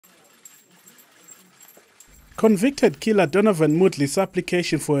Convicted killer Donovan Moodley's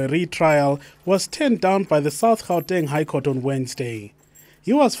application for a retrial was turned down by the South Gauteng High Court on Wednesday.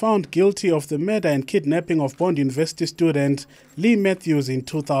 He was found guilty of the murder and kidnapping of Bond University student Leigh Matthews in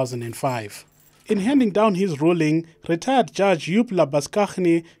 2005. In handing down his ruling, retired Judge Yupla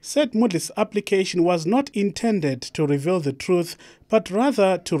Baskachny said Moodley's application was not intended to reveal the truth, but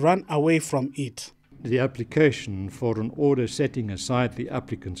rather to run away from it. The application for an order setting aside the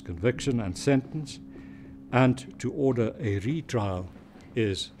applicant's conviction and sentence and to order a retrial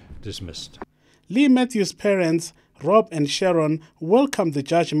is dismissed. Leigh Matthews' parents, Rob and Sharon, welcomed the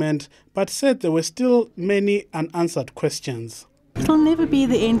judgment but said there were still many unanswered questions. It'll never be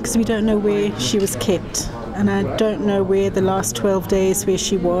the end because we don't know where she was kept, and I don't know where the last 12 days where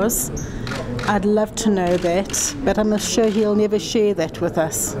she was. I'd love to know that, but I'm sure he'll never share that with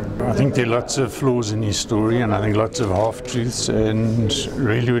us. I think there are lots of flaws in his story, and I think lots of half-truths, and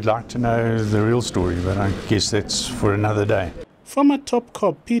really would like to know the real story, but I guess that's for another day. Former top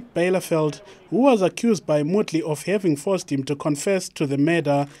cop Pete Bielefeld, who was accused by Moodley of having forced him to confess to the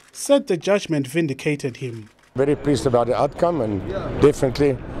murder, said the judgment vindicated him. Very pleased about the outcome, and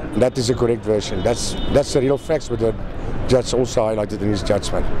definitely that is a correct version. That's the real facts, what the judge also highlighted in his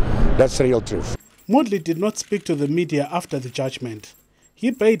judgment. That's the real truth. Moodley did not speak to the media after the judgment.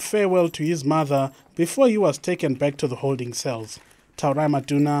 He bade farewell to his mother before he was taken back to the holding cells. Taurai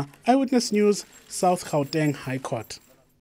Maduna, Eyewitness News, South Gauteng High Court.